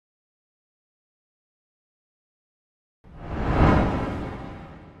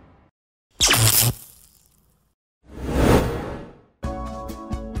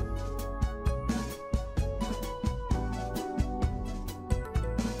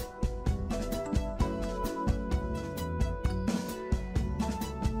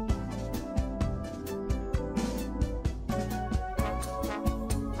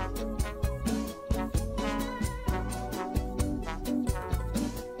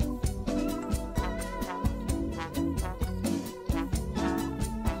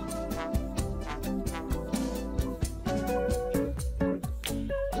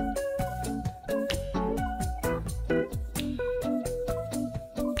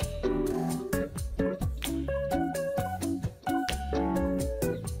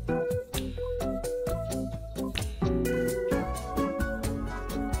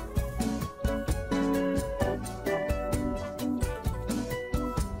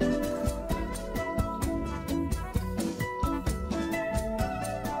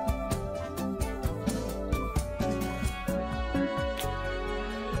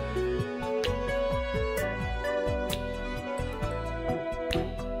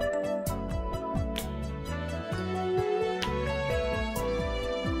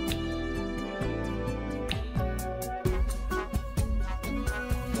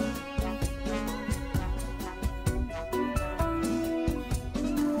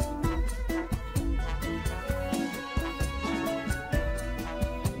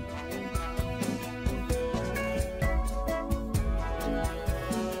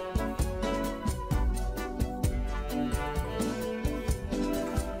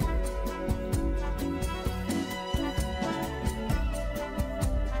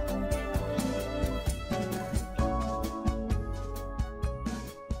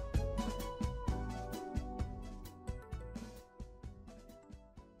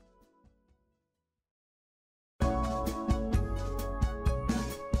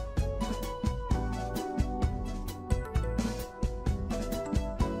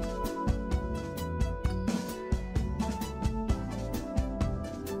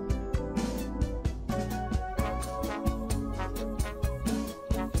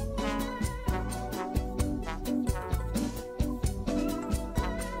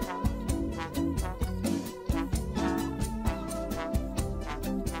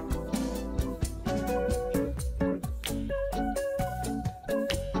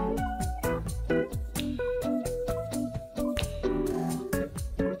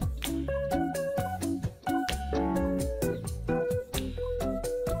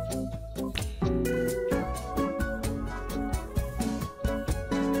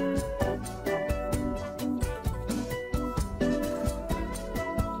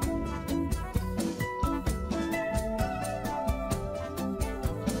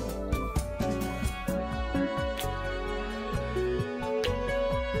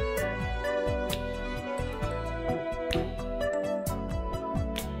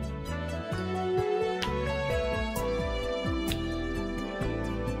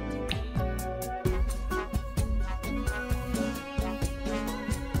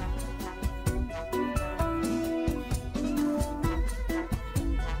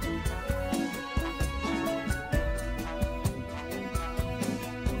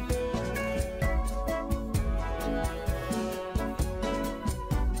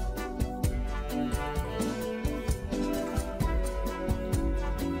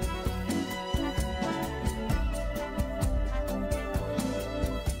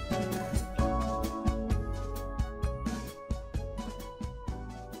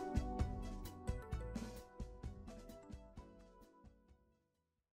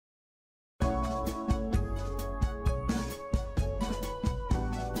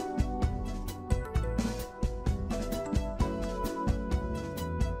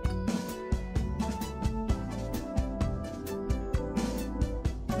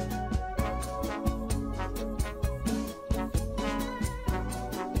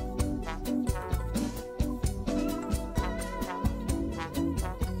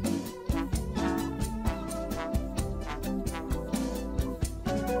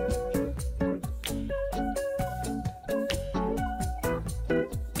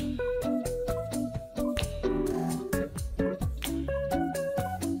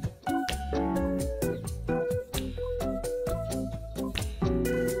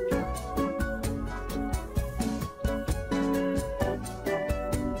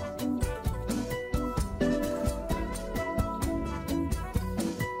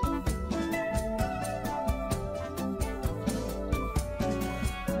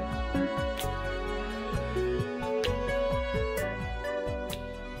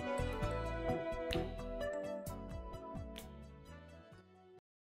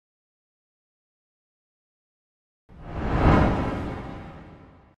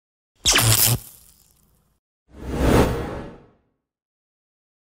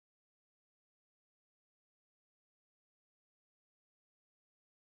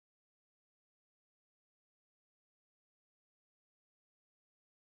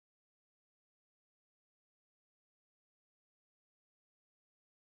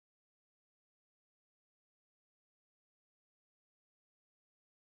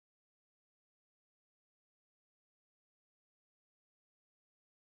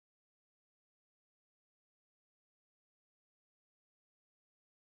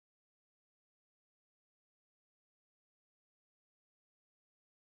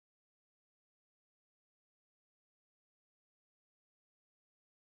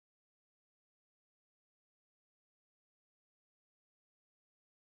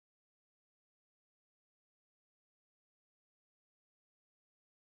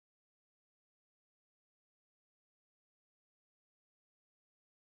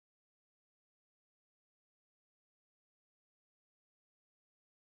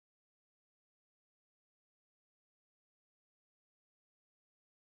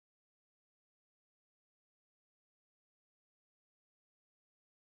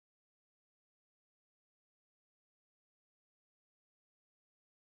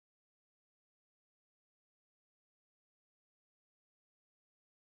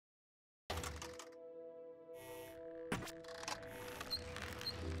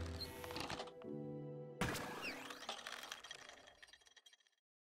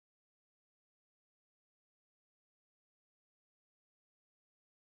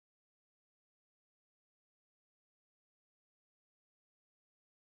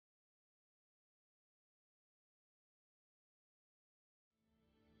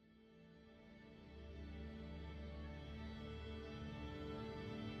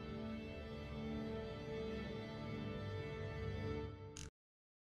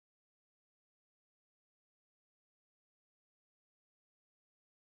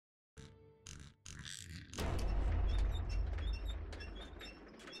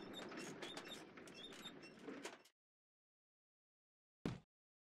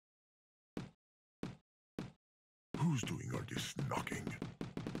Who's doing all this knocking?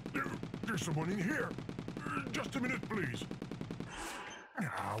 There's someone in here. Just a minute, please.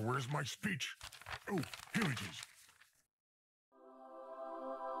 Ah, where's my speech? Oh, here it is.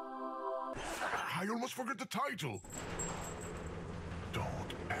 I almost forgot the title.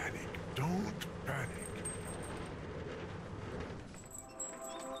 Don't panic. Don't panic.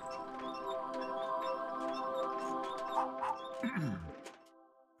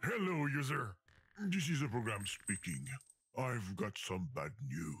 Hello, user. This is a program speaking. I've got some bad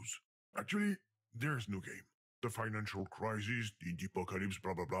news. Actually, there's no game. The financial crisis, the apocalypse,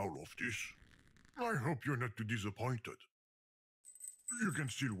 blah blah blah, all of this. I hope you're not too disappointed. You can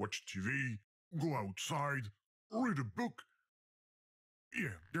still watch TV, go outside, read a book.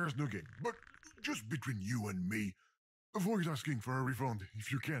 Yeah, there's no game. But just between you and me, avoid asking for a refund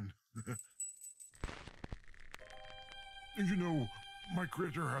if you can. You know, my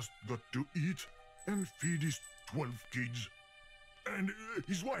creator has got to eat and feed his 12 kids. And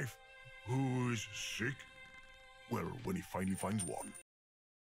his wife, who is sick. Well, when he finally finds one.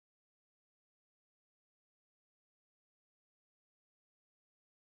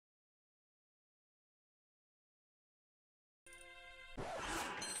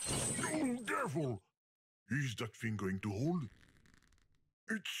 Oh, careful! Is that thing going to hold?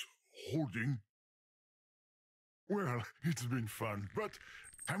 It's holding. Well, it's been fun, but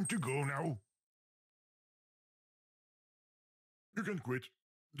time to go now. You can quit.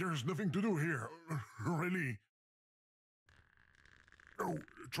 There's nothing to do here, really. Oh,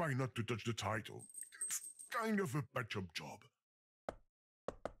 try not to touch the title. It's kind of a patch-up job.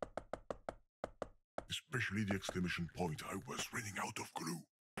 Especially the exclamation point. I was running out of glue.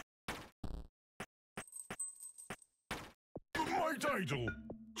 My title!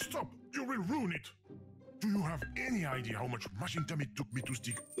 Stop! You will ruin it! Do you have any idea how much mashing time it took me to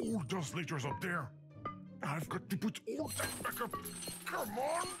stick all those letters up there? I've got to put all that back up. Come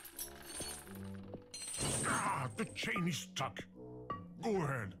on! Ah, the chain is stuck. Go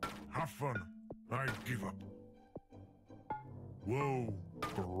ahead. Have fun. I give up. Whoa,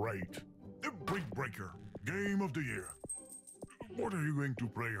 great. The Brick Breaker. Game of the year. What are you going to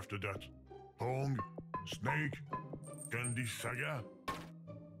play after that? Pong? Snake? Candy Saga?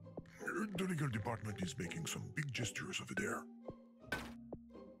 The legal department is making some big gestures over there.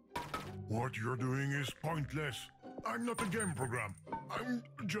 What you're doing is pointless. I'm not a game program. I'm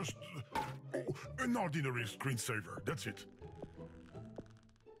just an ordinary screensaver. That's it.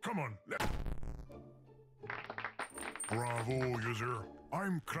 Come on. Bravo, user.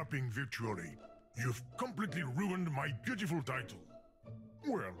 I'm clapping virtually. You've completely ruined my beautiful title.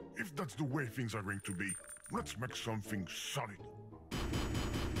 Well, if that's the way things are going to be, let's make something solid.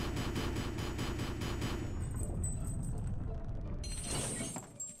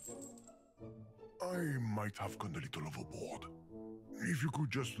 I might have gone a little overboard. If you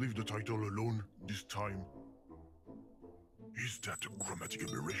could just leave the title alone this time. Is that a grammatic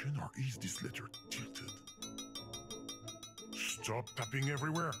aberration or is this letter tilted? Stop tapping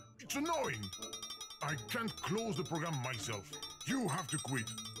everywhere. It's annoying. I can't close the program myself. You have to quit.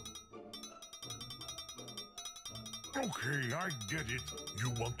 Okay, I get it. You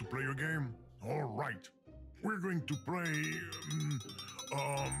want to play a game? All right. We're going to play...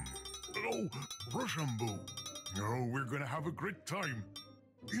 Rochambeau. Oh, we're gonna have a great time.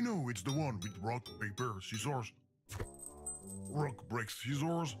 You know, it's the one with rock, paper, scissors. Rock breaks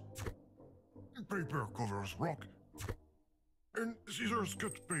scissors. Paper covers rock. And scissors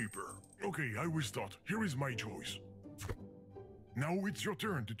cut paper. Okay, I will start. Here is my choice. Now it's your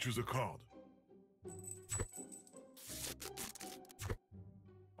turn to choose a card.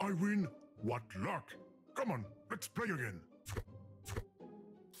 I win. What luck. Come on, let's play again.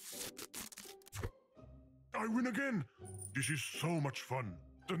 I win again! This is so much fun.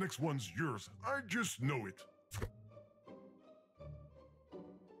 The next one's yours. I just know it.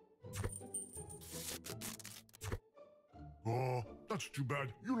 Oh, that's too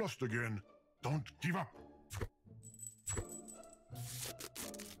bad. You lost again. Don't give up.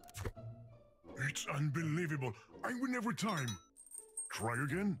 It's unbelievable. I win every time. Try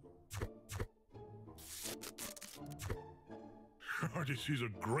again. This is a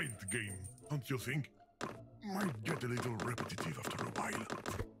great game, don't you think? Might get a little repetitive after a while.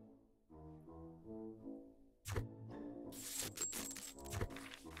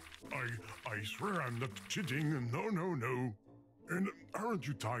 I swear I'm not cheating. No, no, no. And aren't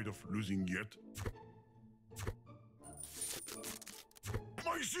you tired of losing yet?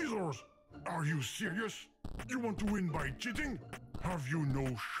 My scissors! Are you serious? You want to win by cheating? Have you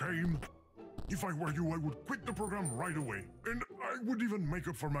no shame? If I were you, I would quit the program right away. And I would even make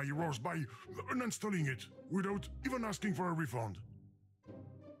up for my errors by uninstalling it without even asking for a refund.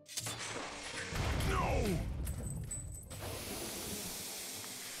 No!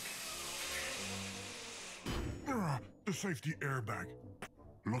 The safety airbag.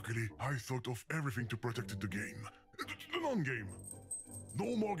 Luckily, I thought of everything to protect the game. The non-game.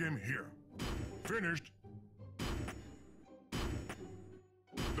 No more game here. Finished.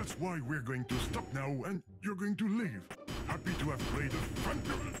 That's why we're going to stop now and you're going to leave. Happy to have played a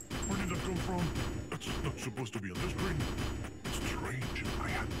Phantom. Where did that come from? That's not supposed to be on the screen. Strange. I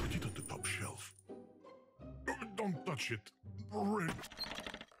had put it on the top shelf. Don't touch it. Red.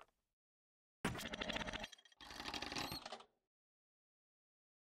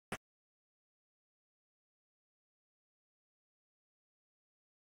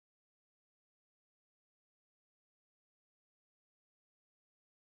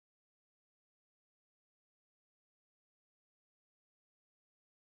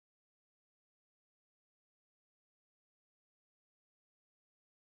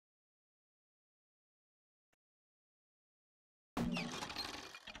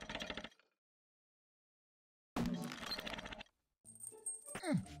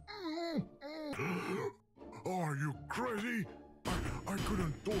 Are you crazy? I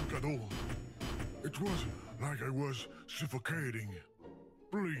couldn't talk at all. It was like I was suffocating.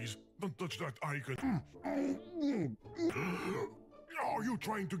 Please, don't touch that icon. Are you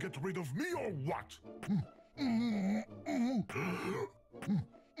trying to get rid of me or what?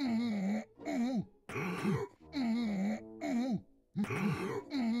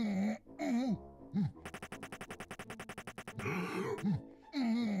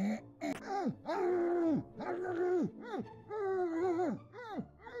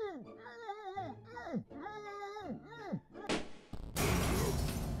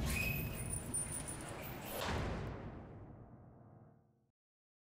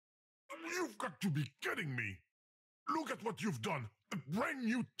 You've got to be kidding me! Look at what you've done! A brand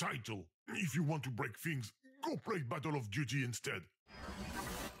new title! If you want to break things, go play Battle of Duty instead.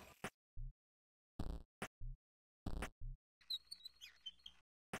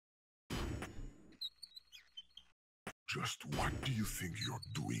 Just what do you think you're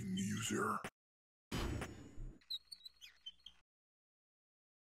doing, user?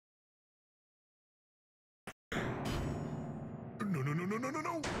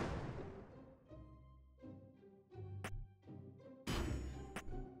 No!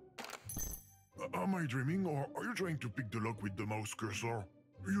 Am I dreaming, or are you trying to pick the lock with the mouse cursor?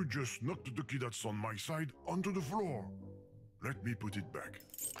 You just knocked the key that's on my side onto the floor. Let me put it back.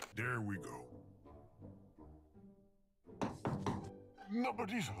 There we go.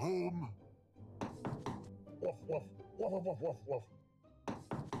 Nobody's home. Woof, woof, woof, woof, woof, woof.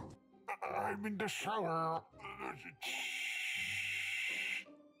 I'm in the shower.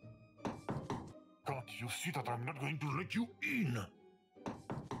 Can't you see that I'm not going to let you in?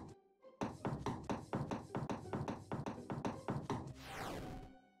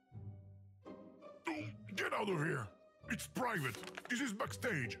 Get out of here! It's private. This is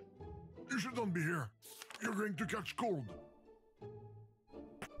backstage. You shouldn't be here. You're going to catch cold.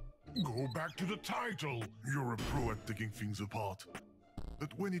 Go back to the title. You're a pro at taking things apart.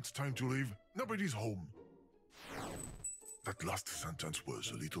 But when it's time to leave, nobody's home. That last sentence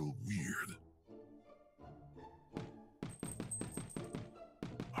was a little weird.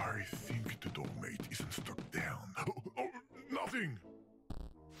 I think the doormate isn't stuck down. Oh, nothing!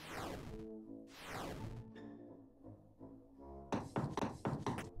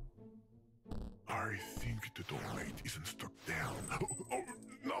 I think the doormate isn't stuck down. Oh,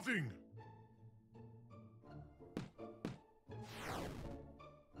 nothing!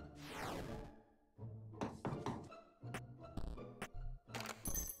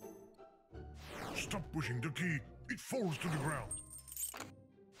 Stop pushing the key. It falls to the ground.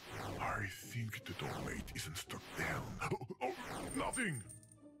 I think the doormate isn't stuck down. Oh, nothing!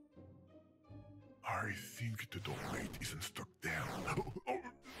 I think the doormate isn't stuck down. Oh,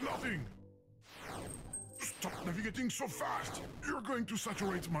 nothing! Stop navigating so fast! You're going to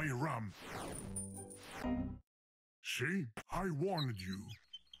saturate my RAM. See? I warned you.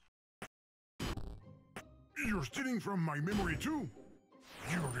 You're stealing from my memory too?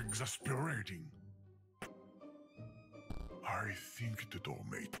 You're exasperating. I think the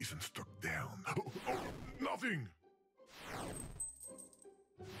doormate isn't stuck down. Oh, nothing!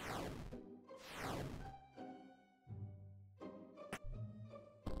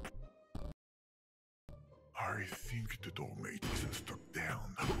 I think the doormate isn't stuck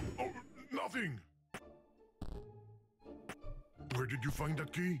down. Oh, nothing! Where did you find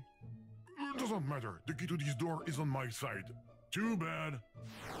that key? Doesn't matter. The key to this door is on my side. Too bad.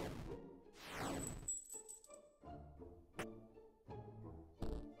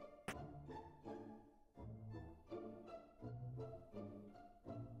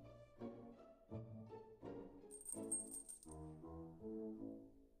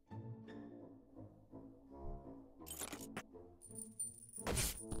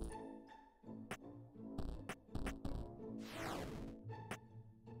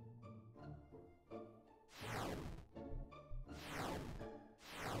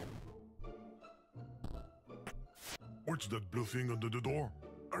 What's that blue thing under the door?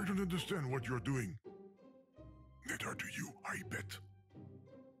 I don't understand what you're doing. Neither do you, I bet.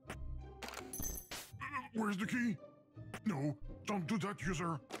 Where's the key? No, don't do that,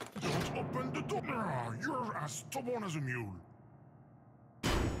 user. Don't open the door. Ah, you're as stubborn as a mule.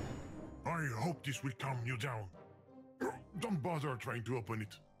 I hope this will calm you down. Don't bother trying to open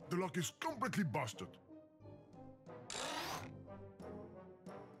it. The lock is completely busted.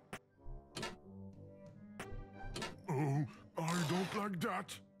 Oh, I don't like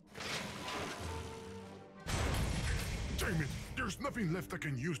that. Damn it, there's nothing left I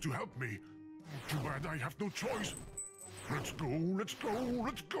can use to help me. Too bad I have no choice. Let's go, let's go,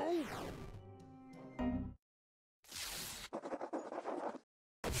 let's go!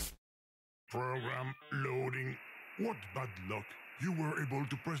 Program loading. What bad luck. You were able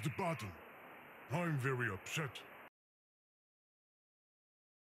to press the button. I'm very upset.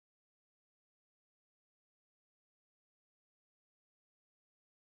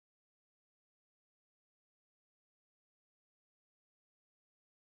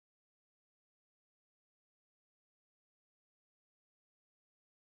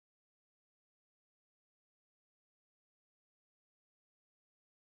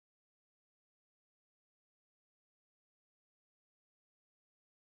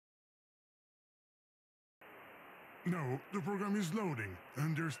 No, the program is loading,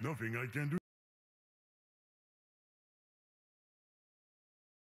 and there's nothing I can do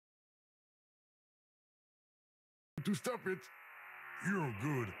to stop it. You're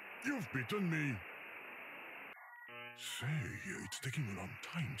good. You've beaten me. Say, it's taking a long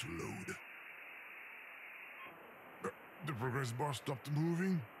time to load. The progress bar stopped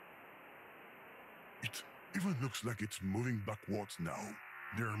moving. It even looks like it's moving backwards now.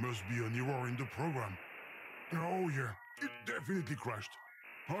 There must be an error in the program. Oh yeah, it definitely crashed.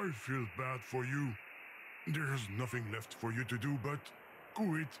 I feel bad for you. There's nothing left for you to do but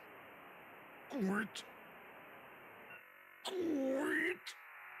quit. Quit. Quit.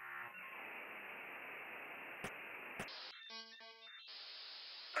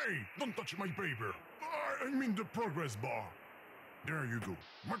 Hey, don't touch my paper. I mean the progress bar. There you go.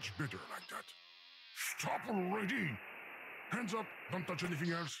 Much better like that. Stop already. Hands up. Don't touch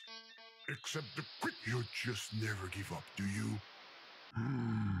anything else. Except the quit. You just never give up, do you?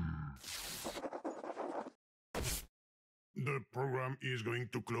 The program is going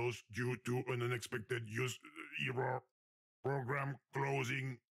to close due to an unexpected use error. Program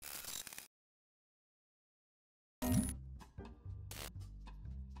closing.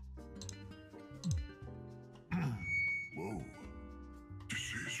 Whoa.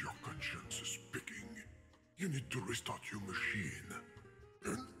 This is your conscience speaking. You need to restart your machine.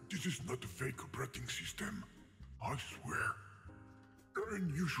 And this is not a fake operating system. I swear.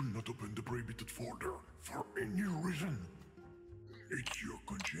 And you should not open the prohibited folder for any reason. It's your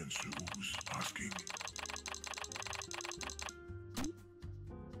conscience who's asking.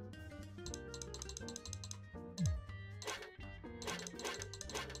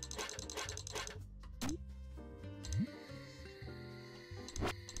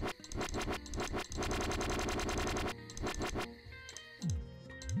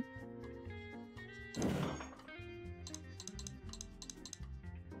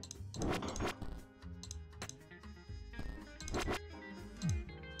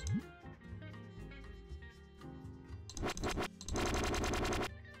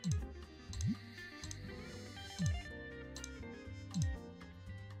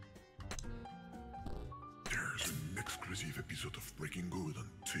 Episode of Breaking Good on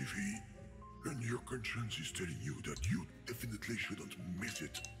TV, and your conscience is telling you that you definitely shouldn't miss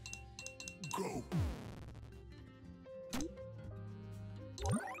it. Go!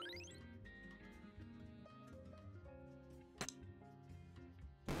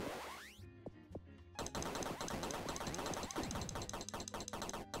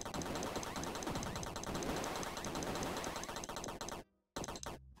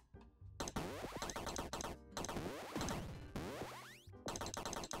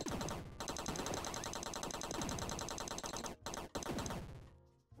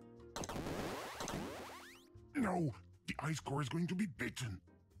 No, the ice core is going to be bitten.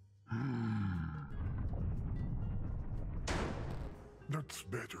 That's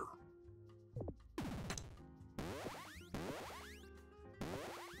better.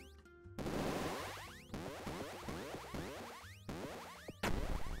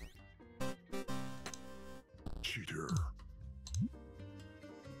 Cheater.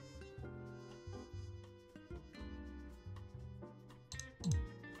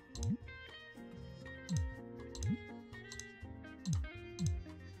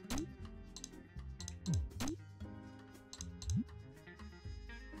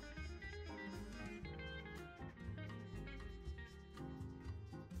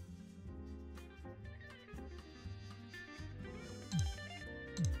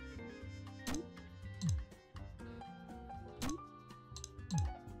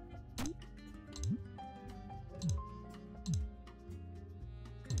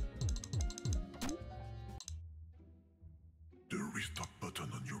 The restart button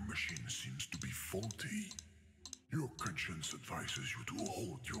on your machine seems to be faulty. Your conscience advises you to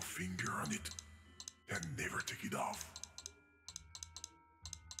hold your finger on it and never take it off.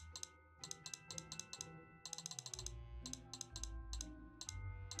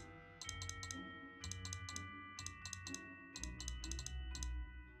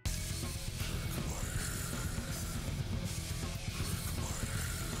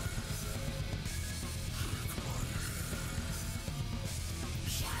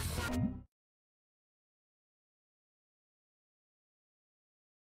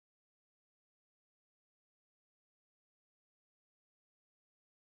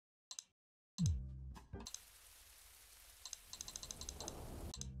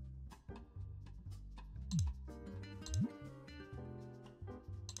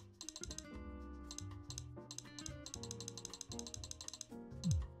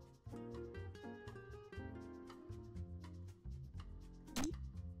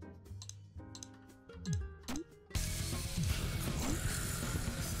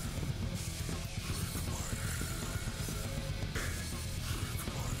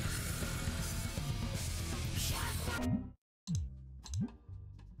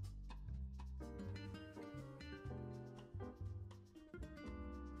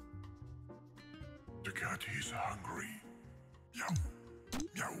 The cat is hungry. Meow.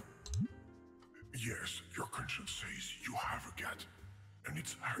 Meow. Yes, your conscience says you have a cat, and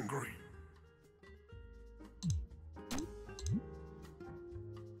it's hungry.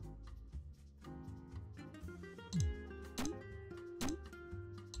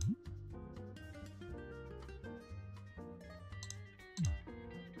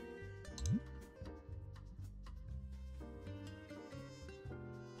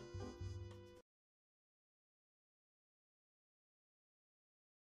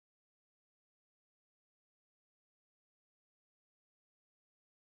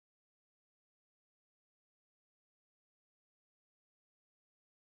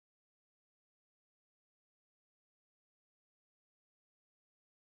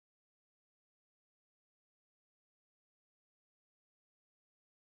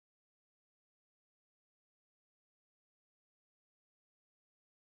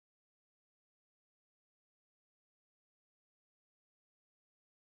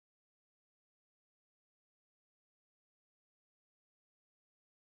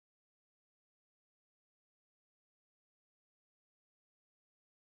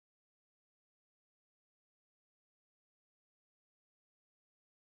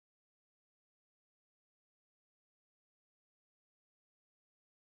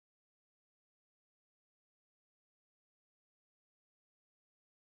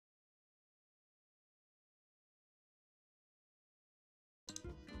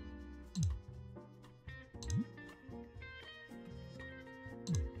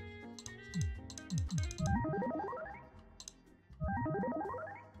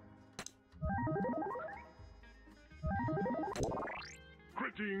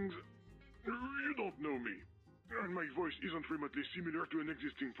 Greetings. You don't know me, and my voice isn't remotely similar to an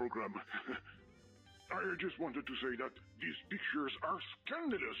existing program. I just wanted to say that these pictures are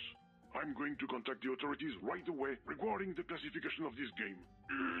scandalous. I'm going to contact the authorities right away regarding the classification of this game.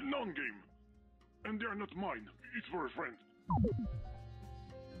 Non-game. And they are not mine. It's for a friend.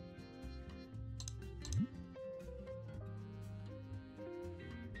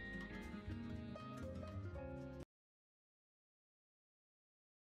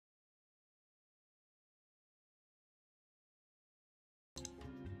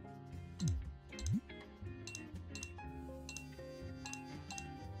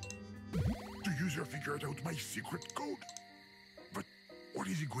 The user figured out my secret code. But what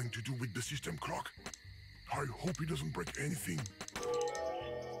is he going to do with the system clock? I hope he doesn't break anything.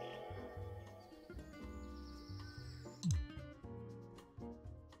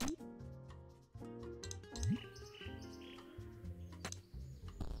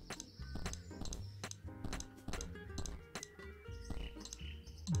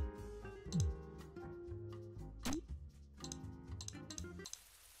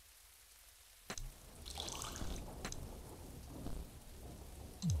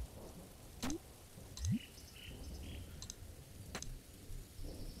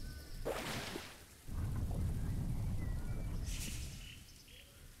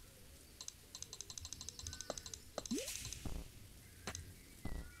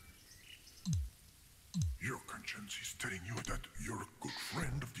 Your conscience is telling you that you're a good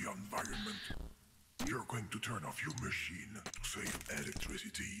friend of the environment. You're going to turn off your machine to save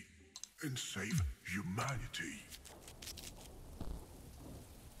electricity and save humanity.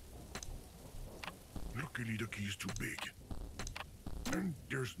 Luckily, the key is too big. And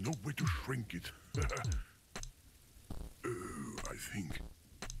there's no way to shrink it. I think.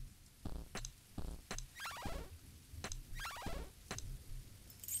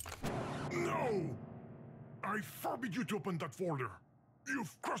 No! I forbid you to open that folder.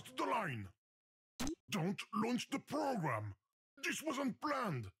 You've crossed the line. Don't launch the program. This wasn't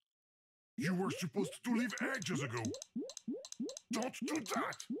planned. You were supposed to leave ages ago. Don't do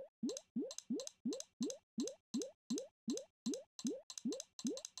that.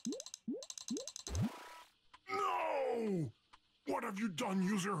 No! What have you done,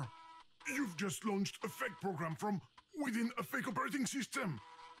 user? You've just launched a fake program from within a fake operating system.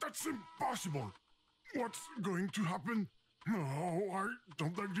 That's impossible. What's going to happen? No, I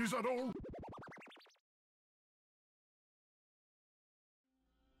don't like this at all.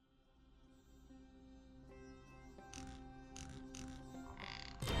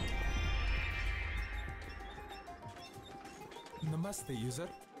 Namaste, user.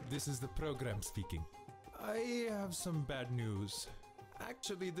 This is the program speaking. I have some bad news.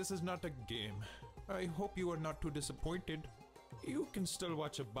 Actually, this is not a game. I hope you are not too disappointed. You can still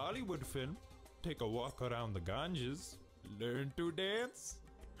watch a Bollywood film, take a walk around the Ganges, learn to dance.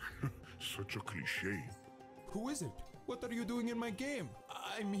 Such a cliche. Who is it? What are you doing in my game?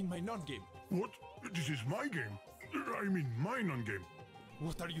 I mean my non-game. What? This is my game. I mean my non-game.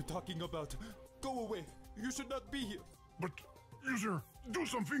 What are you talking about? Go away. You should not be here. But, user, do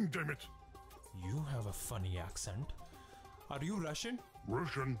something, damn it. You have a funny accent. Are you Russian?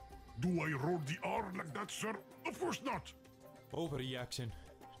 Russian? Do I roll the R like that, sir? Of course not. Overreaction.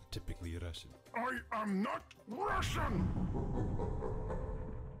 Typically Russian. I am not Russian!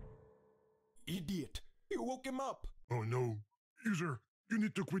 Idiot. You woke him up. Oh no. User, you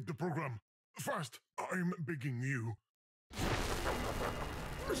need to quit the program. Fast, I'm begging you.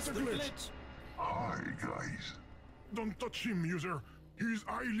 Mr. Glitch! Hi, guys. Don't touch him, user. He's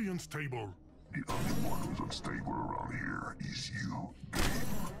highly unstable. The only one who's unstable around here is you,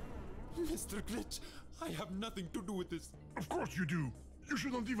 Gabe. Mr. Glitch, I have nothing to do with this. Of course you do. You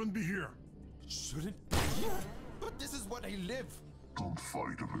shouldn't even be here. Shouldn't be here? But this is what I live. Don't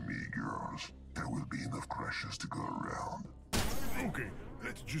fight over me, girls. There will be enough crashes to go around. Okay,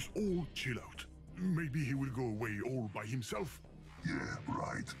 let's just all chill out. Maybe he will go away all by himself. Yeah,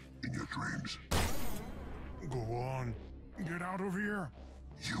 right. In your dreams. Go on. Get out of here.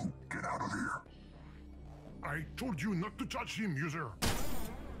 You get out of here. I told you not to touch him, user.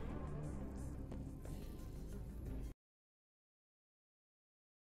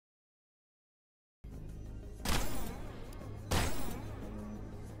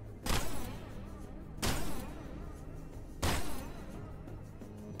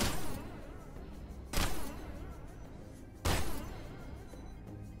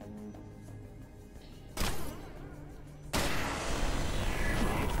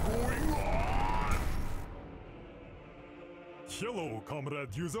 Hello,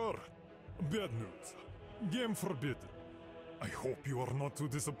 comrade user. Bad news. Game forbidden. I hope you are not too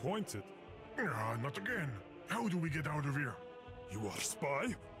disappointed. Not again. How do we get out of here? You are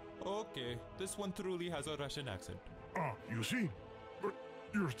spy? Okay, this one truly has a Russian accent. Ah, you see? But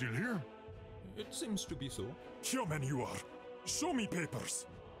you're still here. It seems to be so. Human you are. Show me papers.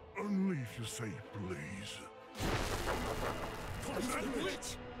 Only if you say please.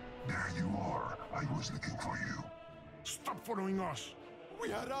 There you are. I was looking for you. Stop following us.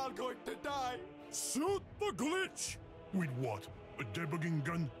 We are all going to die. Shoot the glitch! With what? A debugging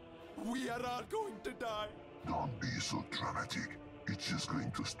gun? We are all going to die. Don't be so dramatic. It's just going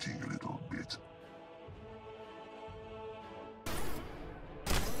to sting a little bit.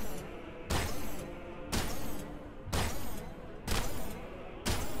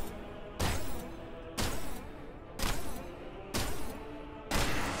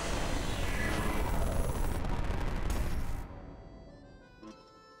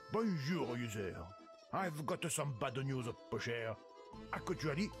 Bonjour, user. I've got some bad news, peu cher.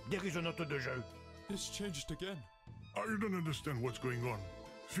 Actually, there is a note de jeu. It's changed again. I don't understand what's going on.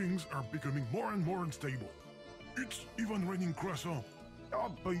 Things are becoming more and more unstable. It's even raining croissant. Oh,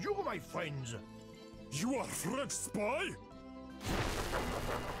 bonjour, my friends. You are French spy?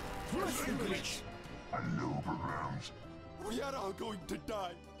 French English. Hello, programs. We are all going to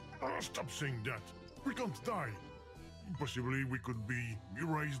die. Stop saying that. We can't die. Possibly we could be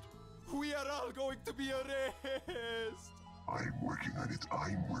erased. We are all going to be erased. I'm working on it.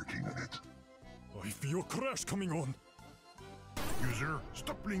 I'm working on it. I feel crash coming on. User,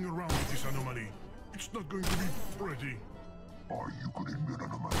 stop playing around with this anomaly. It's not going to be pretty. Are you good in an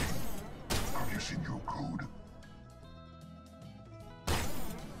anomaly? Have you seen your code?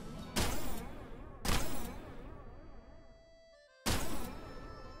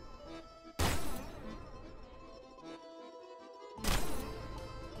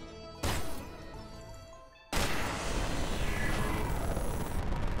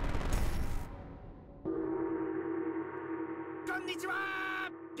 Konnichiwa!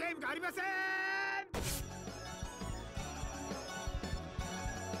 Game がありません!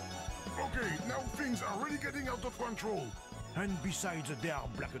 Okay, now things are really getting out of control. And besides, there are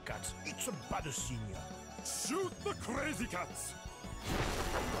black cats. It's a bad sign. Shoot the crazy cats!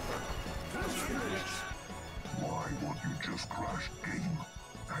 Why won't you just crash game?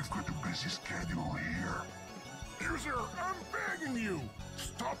 I've got a busy schedule here. User, I'm begging you!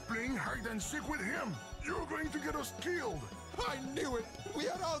 Stop playing hide and seek with him! You're going to get us killed! I knew it. We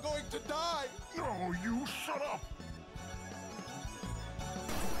are all going to die. No, you shut up!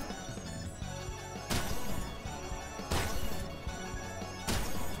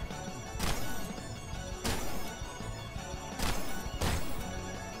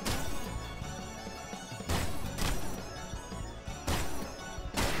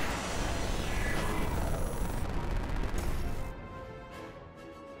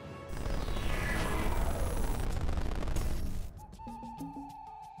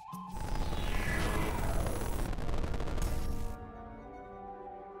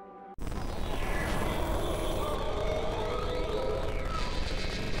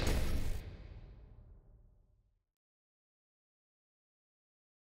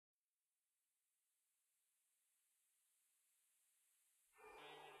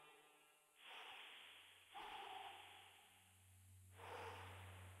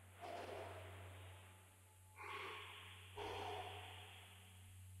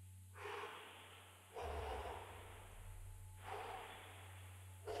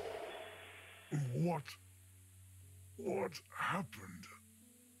 What happened?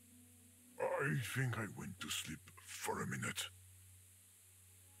 I think I went to sleep for a minute.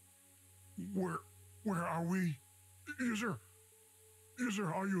 Where are we? User,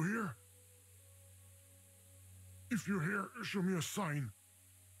 are you here? If you're here, show me a sign.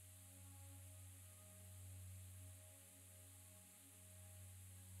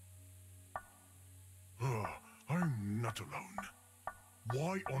 I'm not alone.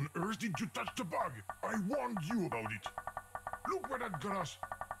 Why on earth did you touch the bug? I warned you about it. Look where that got us.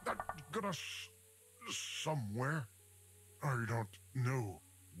 That got us somewhere. I don't know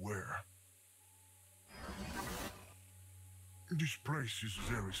where. This place is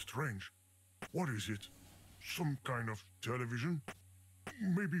very strange. What is it? Some kind of television?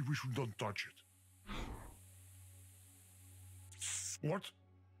 Maybe we should not touch it. What?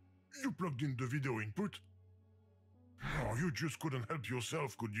 You plugged in the video input? Oh, you just couldn't help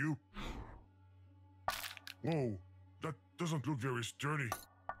yourself, could you? Whoa, that doesn't look very sturdy.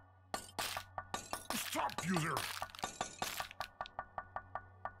 Stop, user!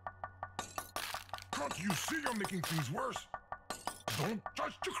 Can't you see you're making things worse? Don't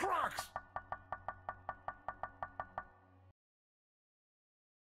touch the cracks!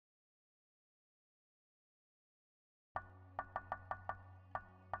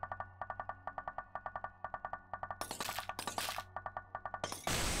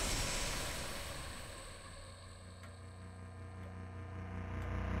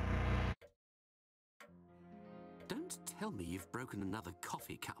 Don't tell me you've broken another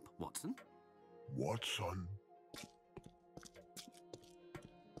coffee cup, Watson. What, son?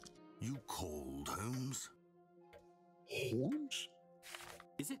 You called, Holmes? Holmes?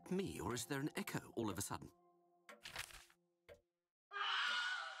 Is it me, or is there an echo all of a sudden?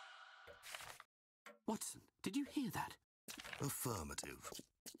 Watson, did you hear that? Affirmative.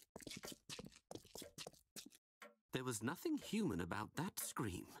 There was nothing human about that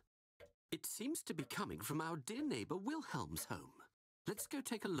scream. It seems to be coming from our dear neighbour Wilhelm's home. Let's go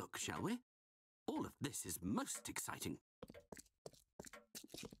take a look, shall we? All of this is most exciting.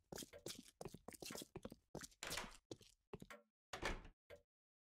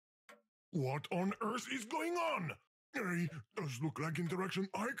 What on earth is going on? Those look like interaction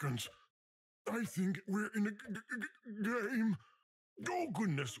icons. I think we're in a game. Oh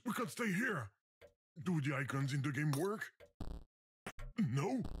goodness, we can't stay here. Do the icons in the game work?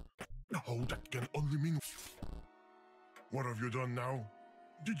 No? Oh, that can only mean... What have you done now?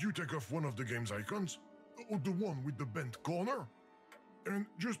 Did you take off one of the game's icons? Or the one with the bent corner? And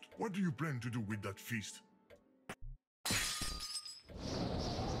just what do you plan to do with that feast?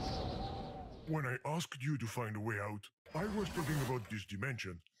 When I asked you to find a way out, I was talking about this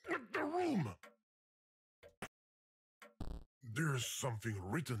dimension, not the room! There's something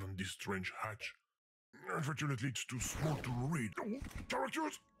written on this strange hatch. Unfortunately, it's too small to read. Oh,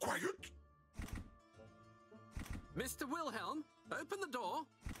 characters, quiet! Mr. Wilhelm, open the door.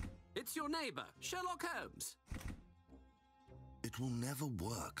 It's your neighbor, Sherlock Holmes. It will never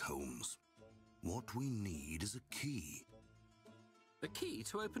work, Holmes. What we need is a key. A key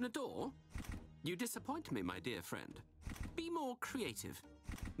to open a door? You disappoint me, my dear friend. Be more creative.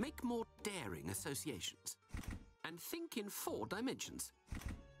 Make more daring associations. And think in 4 dimensions.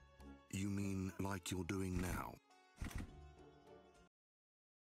 You mean like you're doing now?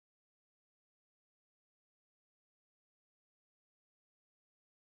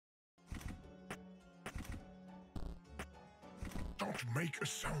 Don't make a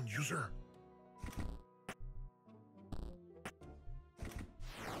sound, user.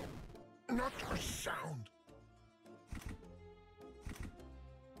 Not a sound.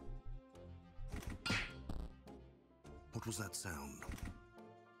 What was that sound?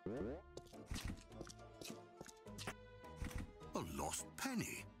 A lost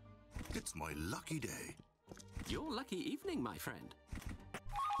penny. It's my lucky day. Your lucky evening, my friend.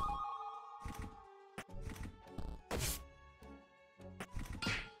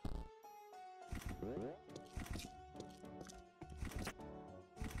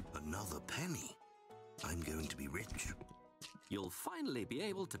 Another penny. I'm going to be rich. You'll finally be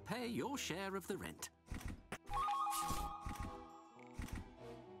able to pay your share of the rent.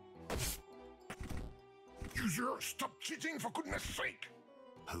 User, stop cheating for goodness sake!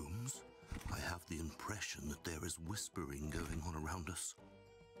 Holmes, I have the impression that there is whispering going on around us.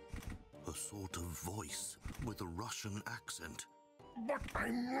 A sort of voice with a Russian accent. But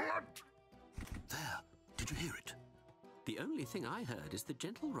I'm not! There, did you hear it? The only thing I heard is the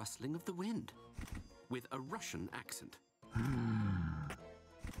gentle rustling of the wind, with a Russian accent.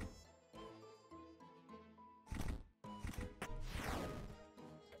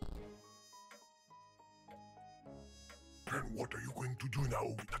 And what are you going to do now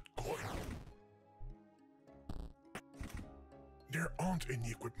with that coin? There aren't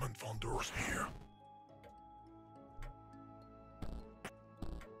any equipment vendors here.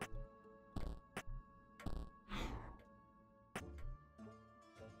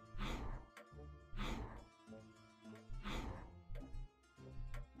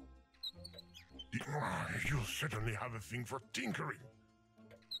 You certainly have a thing for tinkering.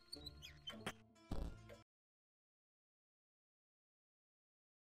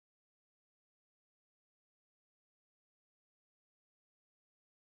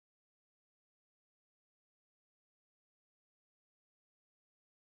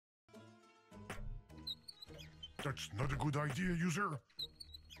 That's not a good idea, user.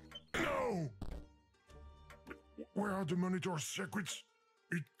 No! Where are the monitor circuits?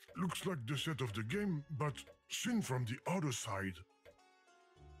 It looks like the set of the game, but seen from the other side.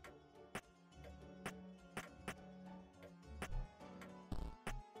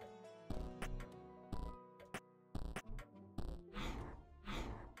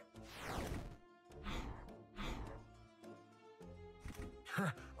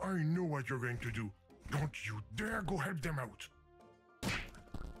 I know what you're going to do. Don't you dare go help them out.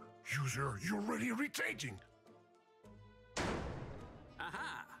 User, you're really irritating.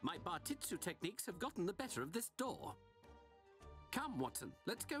 Aha! My Bartitsu techniques have gotten the better of this door. Come, Watson,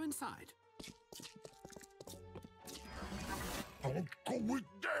 let's go inside. Don't go with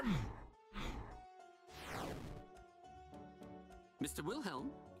them! Mr.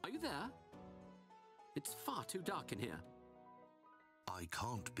 Wilhelm, are you there? It's far too dark in here. I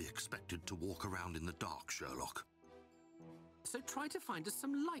can't be expected to walk around in the dark, Sherlock. So try to find us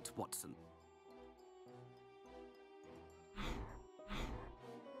some light, Watson.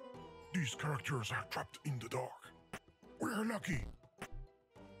 These characters are trapped in the dark. We're lucky.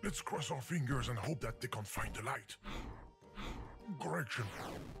 Let's cross our fingers and hope that they can find the light. Correction.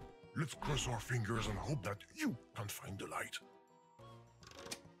 Let's cross our fingers and hope that you can find the light.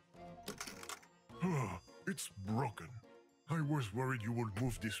 It's broken. I was worried you would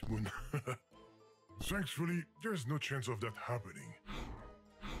move this moon. Thankfully, there's no chance of that happening.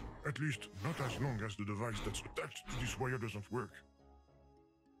 At least, not as long as the device that's attached to this wire doesn't work.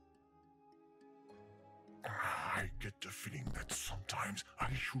 I get the feeling that sometimes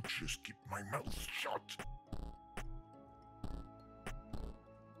I should just keep my mouth shut.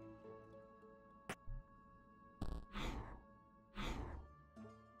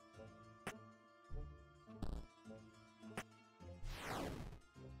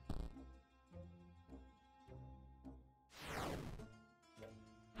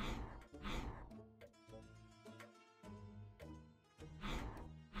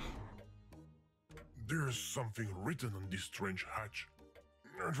 There's something written on this strange hatch.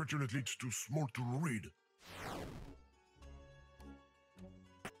 Unfortunately, it's too small to read.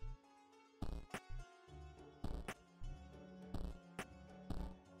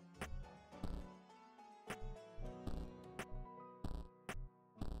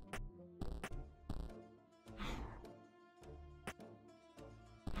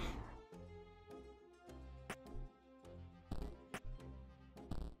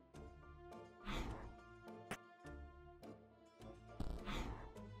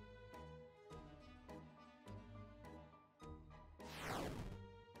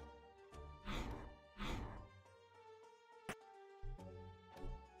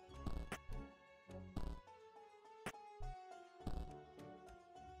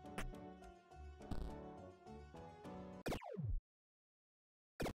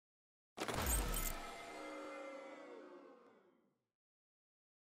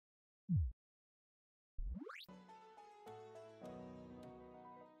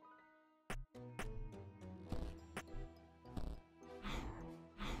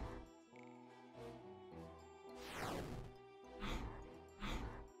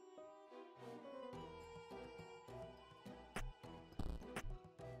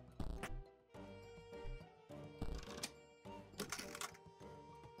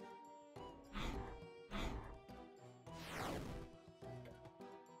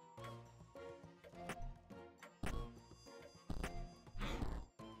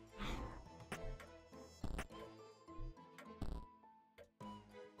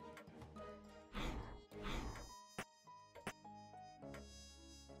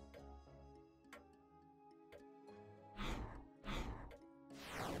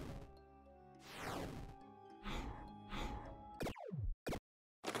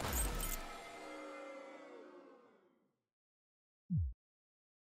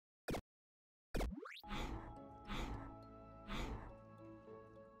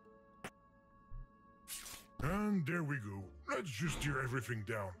 And there we go. Let's just tear everything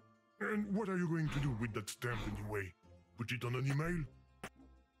down. And what are you going to do with that stamp anyway? Put it on an email?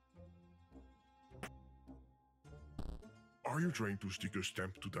 Are you trying to stick a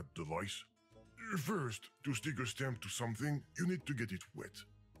stamp to that device? First, to stick a stamp to something, you need to get it wet.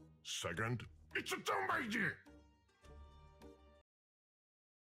 Second, it's a dumb idea!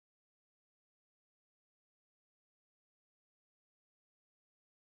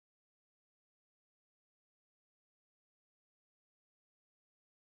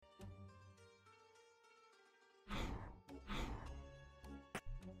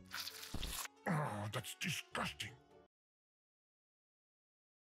 Oh, that's disgusting.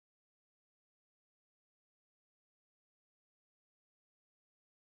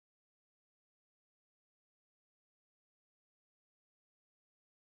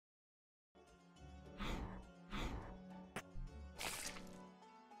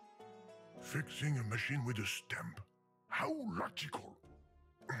 Fixing a machine with a stamp. How logical.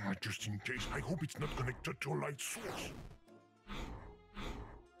 Just in case, I hope it's not connected to a light source.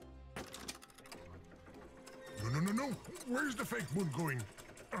 No. Where's the fake moon going?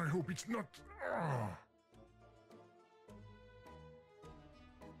 I hope it's not...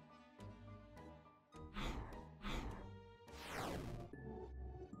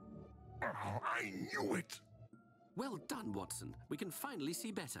 I knew it! Well done, Watson. We can finally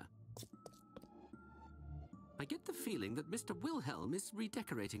see better. I get the feeling that Mr. Wilhelm is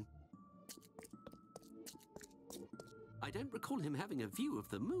redecorating. I don't recall him having a view of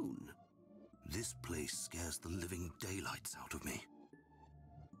the moon. This place scares the living daylights out of me.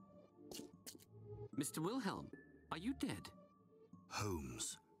 Mr. Wilhelm, are you dead?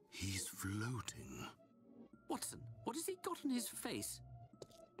 Holmes, he's floating. Watson, what has he got on his face?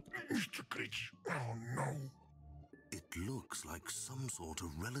 Mr. Glitch, oh no. It looks like some sort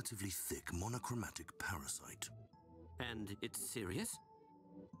of relatively thick monochromatic parasite. And it's serious?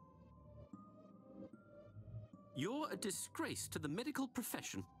 You're a disgrace to the medical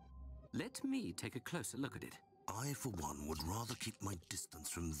profession. Let me take a closer look at it. I, for one, would rather keep my distance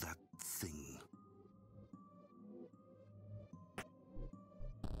from that thing.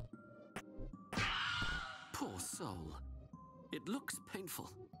 soul. It looks painful.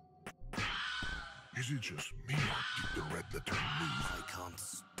 Is it just me or did the red letter move? I can't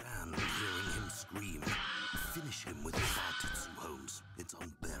stand hearing him scream. Finish him with Fartitsu, Holmes. It's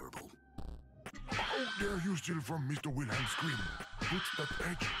unbearable. How dare you steal from Mr. Wilhelm Scream? Put that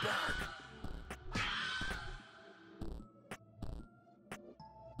H back!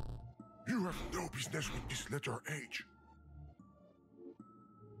 You have no business with this letter H.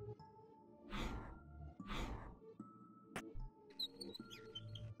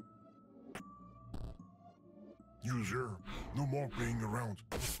 User, no more playing around.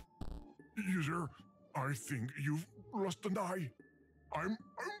 User, I think you've lost an eye. I'm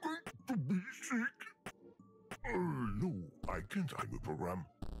going to be sick. No, I can't time a program.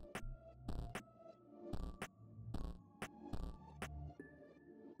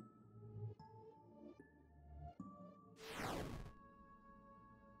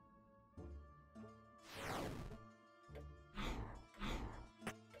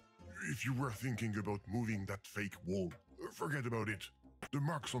 If you were thinking about moving that fake wall, forget about it. The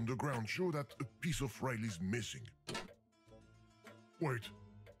marks on the ground show that a piece of rail is missing. Wait,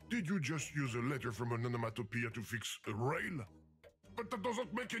 did you just use a letter from an onomatopoeia to fix a rail? But that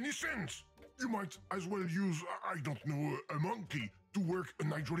doesn't make any sense! You might as well use, I don't know, a monkey to work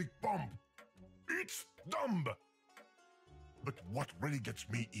an hydraulic pump. It's dumb! But what really gets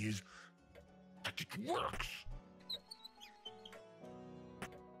me is that it works!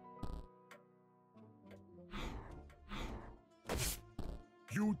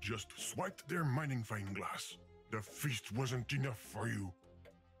 You just swiped their magnifying glass. The feast wasn't enough for you.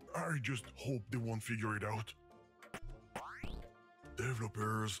 I just hope they won't figure it out.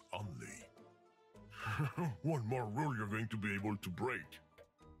 Developers only. One more rule you're going to be able to break.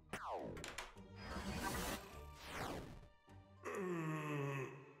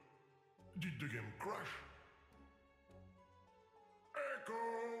 Did the game crash? Echo!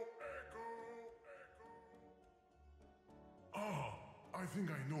 Echo! Echo! Ah! I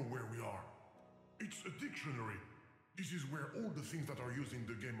think I know where we are. It's a dictionary. This is where all the things that are used in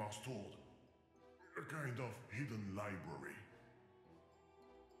the game are stored. A kind of hidden library.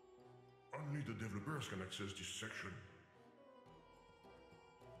 Only the developers can access this section.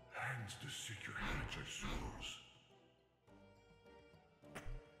 Hence the secret hatch, I suppose.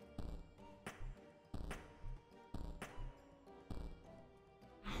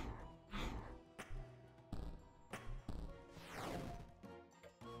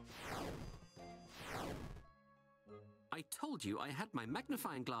 I told you I had my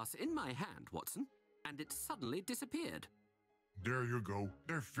magnifying glass in my hand, Watson, and it suddenly disappeared. There you go.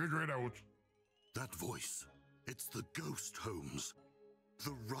 They figure it out. That voice. It's the ghost, Holmes.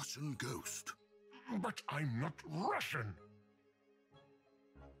 The Russian ghost. But I'm not Russian.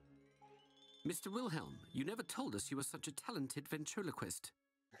 Mr. Wilhelm, you never told us you were such a talented ventriloquist.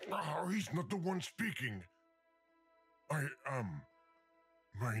 Oh, he's not the one speaking. I am.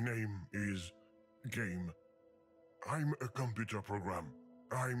 My name is Game. I'm a computer program.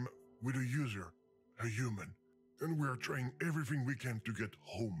 I'm with a user, a human, and we're trying everything we can to get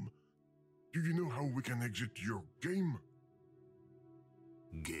home. Do you know how we can exit your game?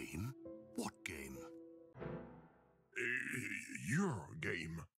 Game? What game? Your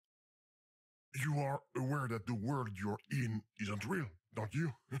game. You are aware that the world you're in isn't real, don't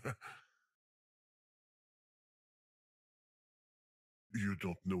you? You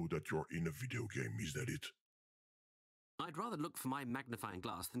don't know that you're in a video game, is that it? I'd rather look for my magnifying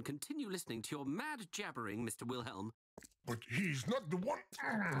glass than continue listening to your mad jabbering, Mr. Wilhelm. But he's not the one.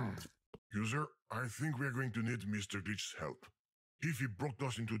 User, I think we're going to need Mr. Glitch's help. If he brought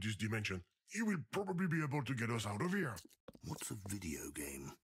us into this dimension, he will probably be able to get us out of here. What's a video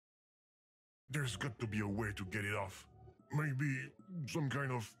game? There's got to be a way to get it off. Maybe some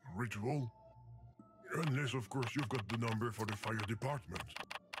kind of ritual. Unless, of course, you've got the number for the fire department.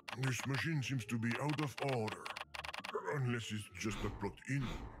 This machine seems to be out of order. Unless it's just not plugged in.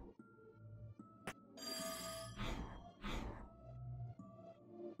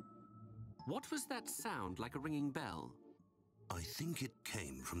 What was that sound like a ringing bell? I think it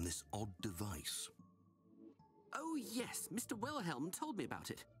came from this odd device. Oh yes, Mr. Wilhelm told me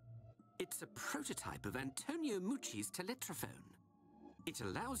about it. It's a prototype of Antonio Mucci's teletrophone. It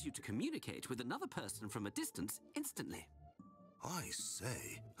allows you to communicate with another person from a distance instantly. I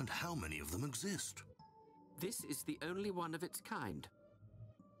say, and how many of them exist? This is the only one of its kind.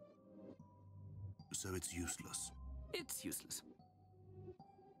 So it's useless. It's useless.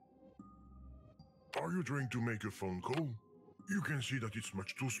 Are you trying to make a phone call? You can see that it's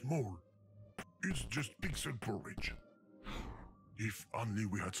much too small. It's just pixel porridge. If only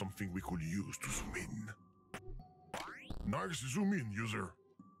we had something we could use to zoom in. Nice zoom in, user.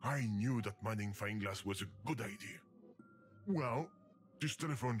 I knew that magnifying glass was a good idea. Well, this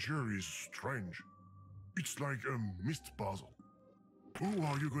telephone chair is strange. It's like a mist puzzle. Who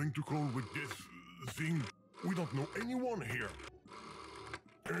are you going to call with this thing? We don't know anyone here.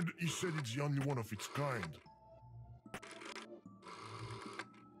 And he said it's the only one of its kind.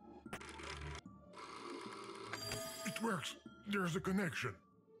 It works. There's a connection.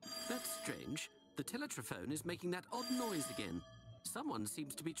 That's strange. The teletrophone is making that odd noise again. Someone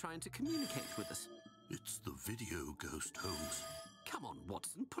seems to be trying to communicate with us. It's the video ghost, Holmes. Come on,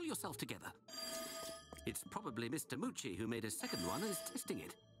 Watson, pull yourself together. It's probably Mr. Mucci who made a second one and is testing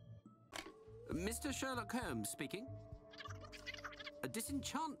it. Mr. Sherlock Holmes speaking. A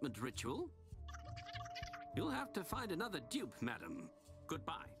disenchantment ritual? You'll have to find another dupe, madam.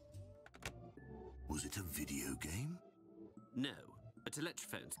 Goodbye. Was it a video game? No, a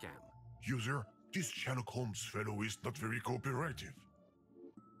teletrophone scam. User, this Sherlock Holmes fellow is not very cooperative.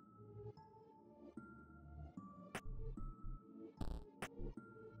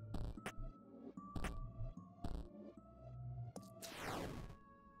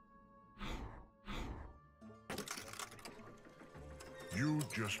 You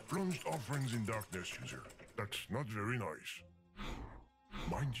just plunged our friends in darkness, user. That's not very nice.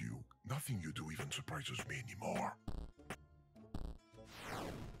 Mind you, nothing you do even surprises me anymore.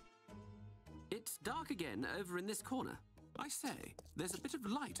 It's dark again over in this corner. I say, there's a bit of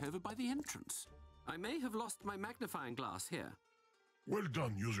light over by the entrance. I may have lost my magnifying glass here. Well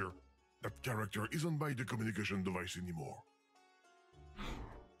done, user. That character isn't by the communication device anymore.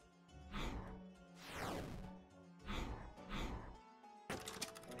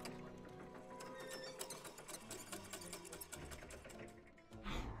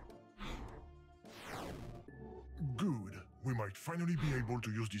 Good. We might finally be able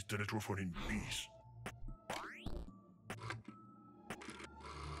to use this teletrophone in peace.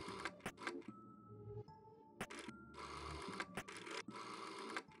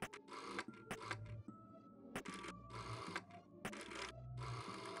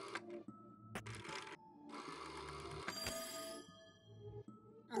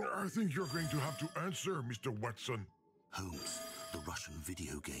 I think you're going to have to answer, Mr. Watson. Holmes, the Russian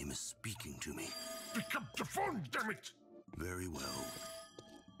video game is speaking to me. Pick up the phone, damn it! Very well.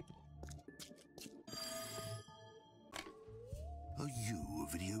 Are you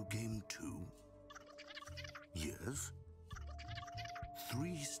a video game too? Yes?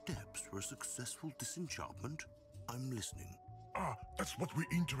 3 steps for a successful disenchantment? I'm listening. Ah, that's what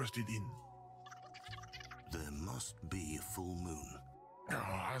we're interested in. There must be a full moon.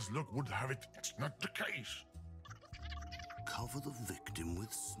 As luck would have it, it's not the case. Cover the victim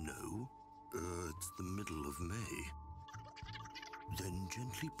with snow? It's the middle of May. Then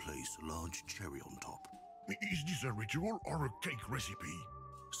gently place a large cherry on top. Is this a ritual or a cake recipe?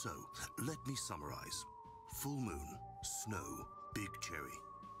 So, let me summarize. Full moon, snow, big cherry.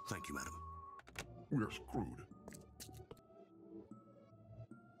 Thank you, madam. We're screwed.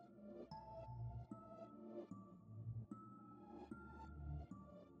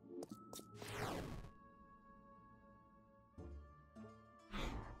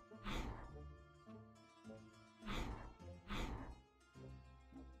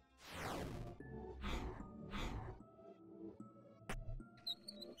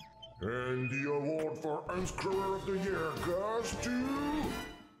 And the award for Unscrewer of the Year goes to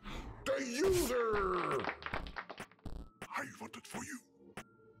the user! I voted for you.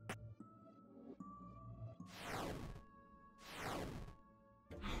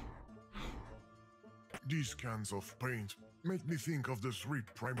 These cans of paint make me think of the 3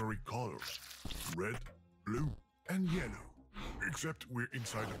 primary colors: red, blue, and yellow. Except we're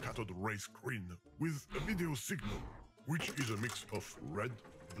inside a cathode ray screen with a video signal, which is a mix of red,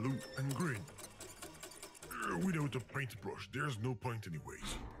 blue, and green. Without a paintbrush, there's no point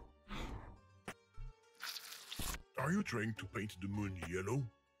anyways. Are you trying to paint the moon yellow?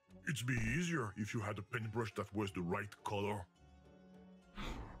 It'd be easier if you had a paintbrush that was the right color.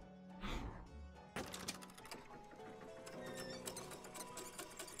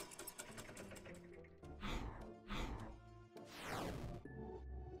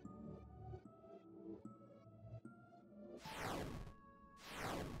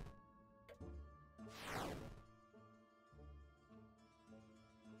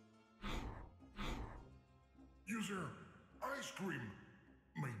 User, ice cream.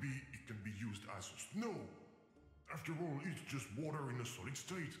 Maybe it can be used as snow. After all, it's just water in a solid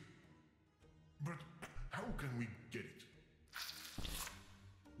state. But how can we get it?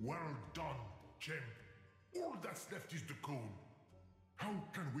 Well done, champ. All that's left is the cone. How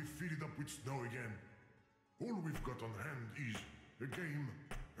can we fill it up with snow again? All we've got on hand is a game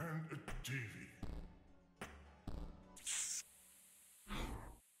and a TV.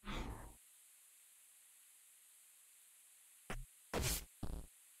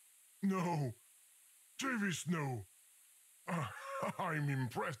 No! TV snow! I'm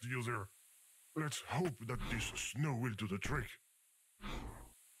impressed, user. Let's hope that this snow will do the trick.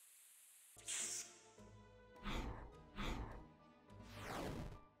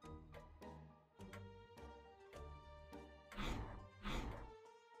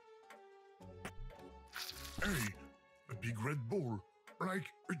 Hey, a big red ball, like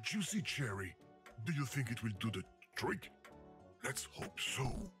a juicy cherry. Do you think it will do the trick? Let's hope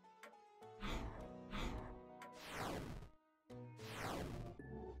so.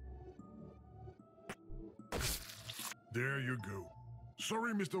 There you go.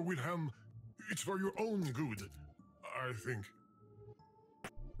 Sorry, Mr. Wilhelm. It's for your own good, I think.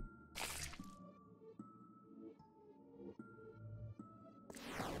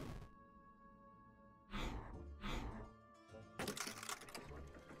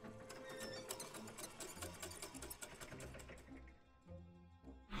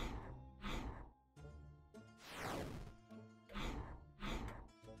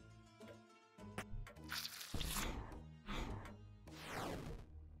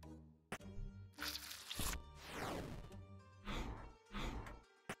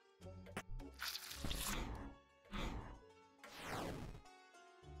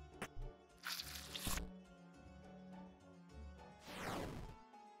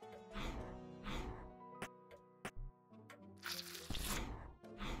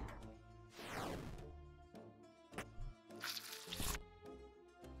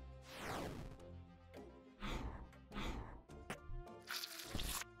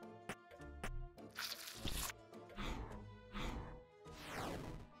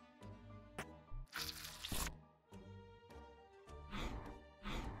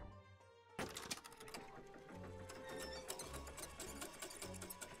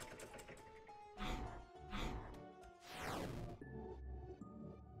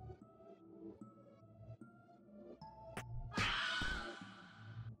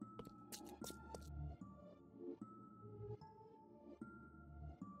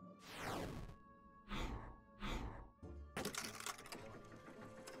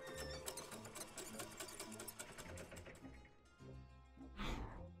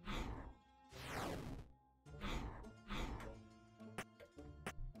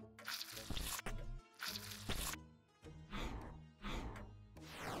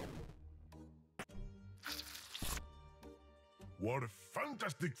 What a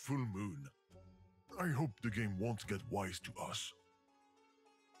fantastic full moon! I hope the game won't get wise to us.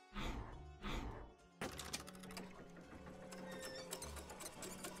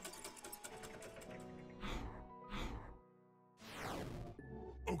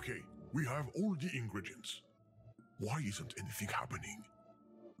 Okay, we have all the ingredients. Why isn't anything happening?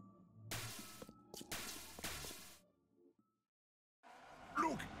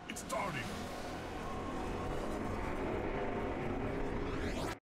 Look, it's starting!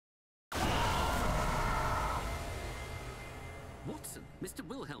 Watson, Mr.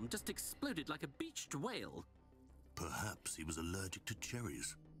 Wilhelm just exploded like a beached whale. Perhaps he was allergic to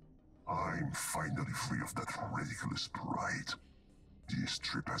cherries. I'm finally free of that ridiculous pride. This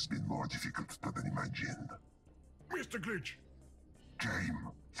trip has been more difficult than I imagined. Mr. Glitch! Game,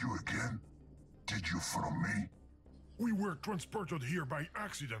 you again? Did you follow me? We were transported here by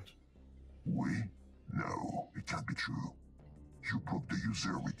accident. We? No, it can't be true. You brought the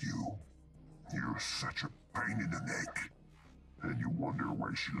user with you. You're such a pain in the neck. And you wonder why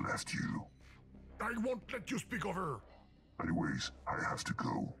she left you. I won't let you speak of her! Anyways, I have to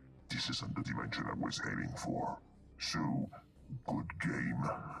go. This isn't the dimension I was aiming for. So, good game.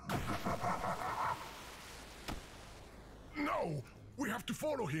 No! We have to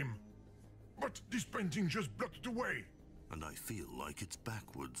follow him! But this painting just blocked the way! And I feel like it's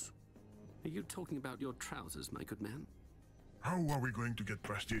backwards. Are you talking about your trousers, my good man? How are we going to get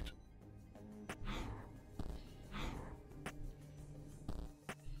past it?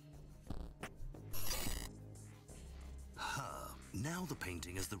 Now the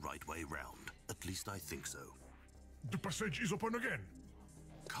painting is the right way round. At least I think so. The passage is open again!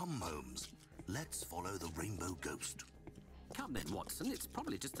 Come, Holmes. Let's follow the rainbow ghost. Come then, Watson. It's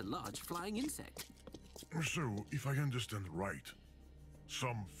probably just a large flying insect. So, if I understand right,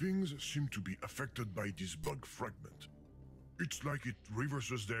 some things seem to be affected by this bug fragment. It's like it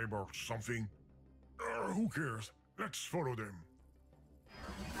reverses them or something. Who cares? Let's follow them.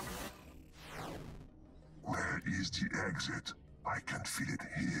 Where is the exit? I can feel it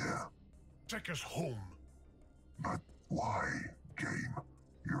here. Take us home. But why, game?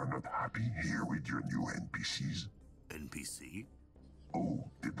 You're not happy here with your new NPCs? NPC? Oh,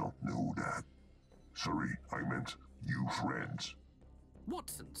 they don't know that. Sorry, I meant new friends.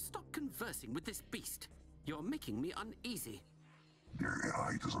 Watson, stop conversing with this beast. You're making me uneasy. Their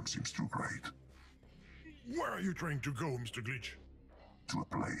AI doesn't seem too great. Where are you trying to go, Mr. Glitch? To a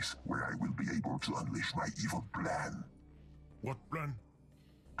place where I will be able to unleash my evil plan. What plan?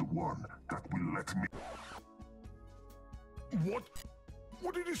 The one that will let me... What?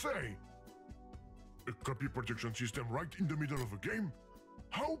 What did he say? A copy protection system right in the middle of a game?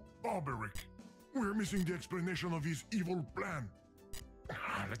 How barbaric! We're missing the explanation of his evil plan.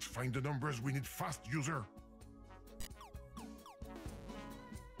 Let's find the numbers we need fast, user.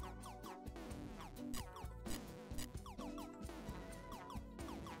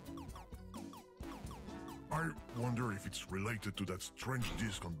 I wonder if it's related to that strange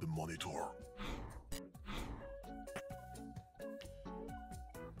disc on the monitor.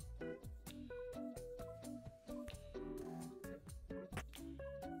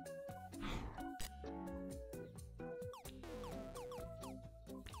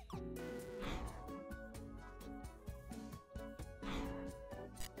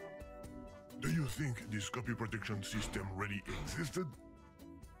 Do you think this copy protection system really existed?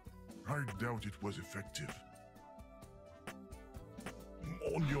 I doubt it was effective.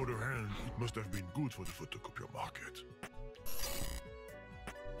 On the other hand, it must have been good for the photocopier market.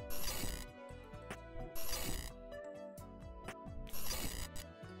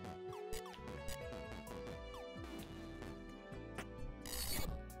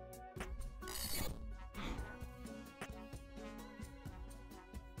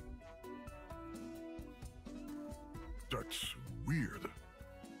 That's weird.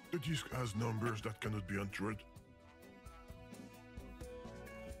 The disk has numbers that cannot be entered.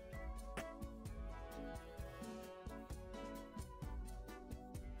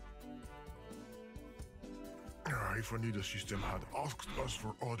 If only the system had asked us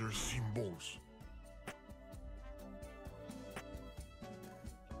for other symbols.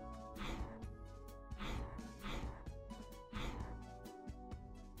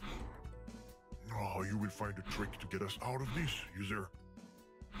 Oh, you will find a trick to get us out of this, user.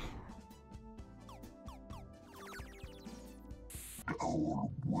 The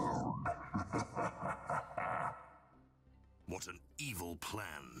whole world. What an evil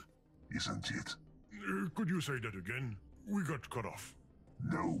plan. Isn't it? Could you say that again? We got cut off.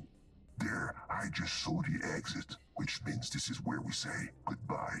 No. There, I just saw the exit, which means this is where we say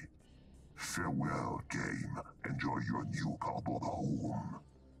goodbye. Farewell, game. Enjoy your new cardboard home.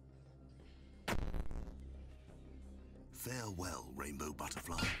 Farewell, Rainbow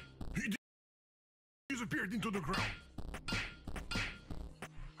Butterfly. He disappeared into the ground.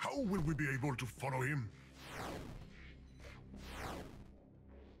 How will we be able to follow him?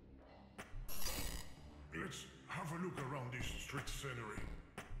 Let's have a look around this street scenery.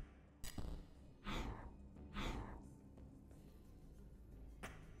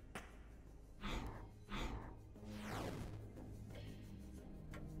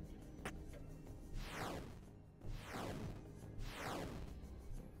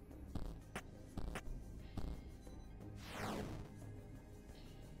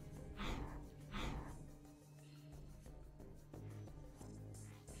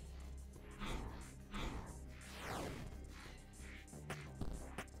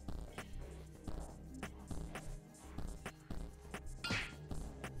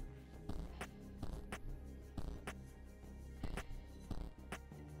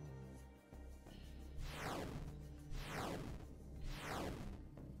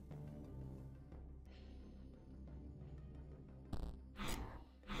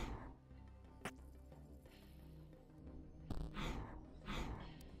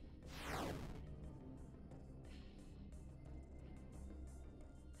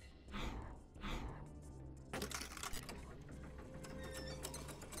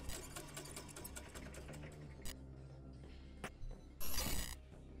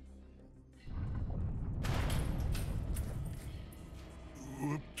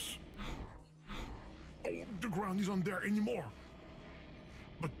 Oops. Oh, the ground isn't there anymore.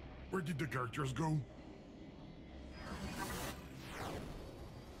 But where did the characters go?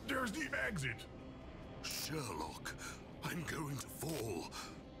 There's the exit. Sherlock, I'm going to fall.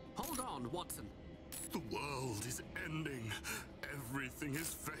 Hold on, Watson. The world is ending. Everything is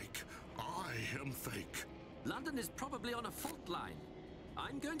fake. I am fake. London is probably on a fault line.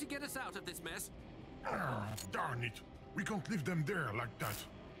 I'm going to get us out of this mess. Darn it. We can't leave them there like that.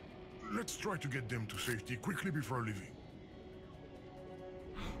 Let's try to get them to safety quickly before leaving.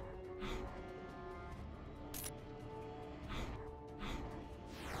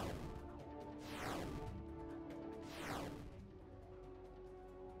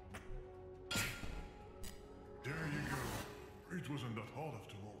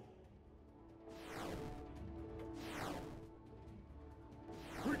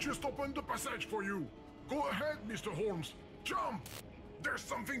 just opened the passage for you. Go ahead, Mr. Holmes. Jump! There's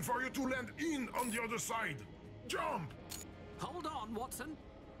something for you to land in on the other side. Jump! Hold on, Watson.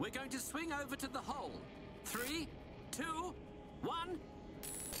 We're going to swing over to the hole. 3, 2, 1.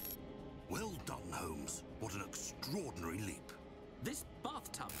 Well done, Holmes. What an extraordinary leap. This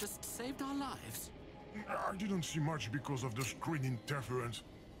bathtub just saved our lives. I didn't see much because of the screen interference,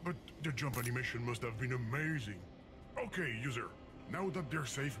 but the jump animation must have been amazing. Okay, user. Now that they're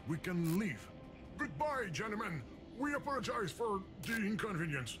safe, we can leave. Goodbye, gentlemen. We apologize for the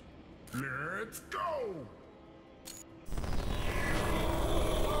inconvenience. Let's go!